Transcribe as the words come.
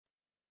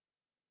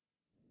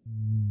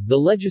The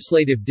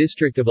legislative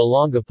district of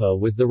Olongapo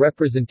was the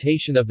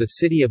representation of the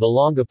city of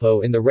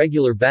Olongapo in the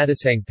regular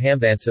Batasang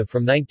Pambansa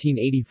from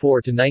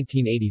 1984 to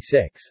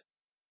 1986.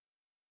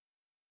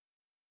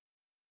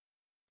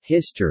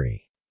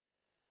 History.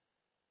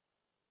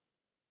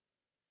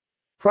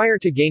 Prior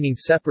to gaining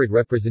separate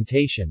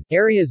representation,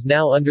 areas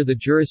now under the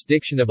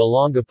jurisdiction of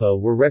Olongapo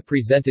were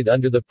represented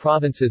under the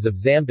provinces of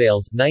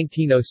Zambales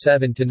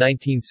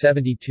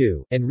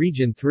 (1907–1972) and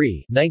Region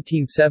 3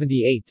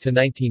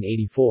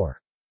 (1978–1984).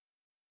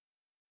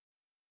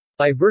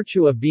 By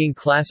virtue of being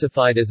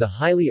classified as a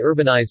highly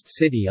urbanized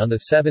city on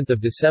 7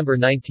 December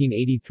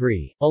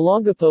 1983,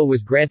 Olongapo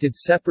was granted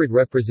separate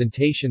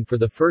representation for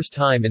the first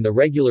time in the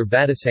regular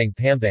Batasang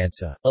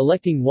Pambansa,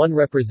 electing one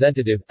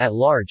representative, at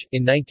large,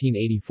 in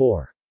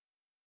 1984.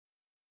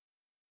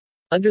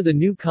 Under the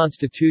new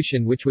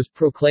constitution which was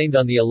proclaimed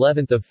on the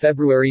 11th of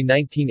February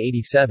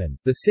 1987,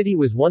 the city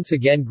was once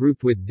again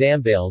grouped with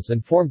Zambales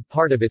and formed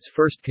part of its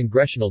 1st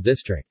congressional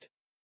district.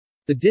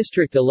 The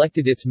district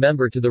elected its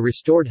member to the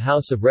restored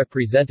House of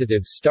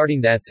Representatives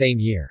starting that same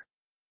year.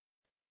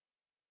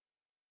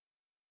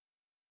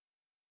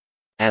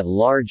 At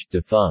large,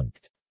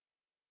 defunct.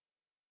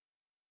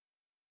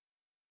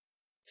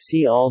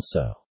 See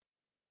also: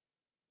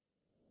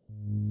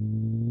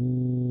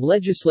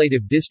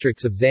 Legislative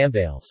districts of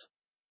Zambales.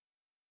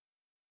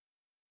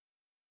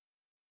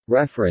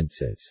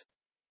 References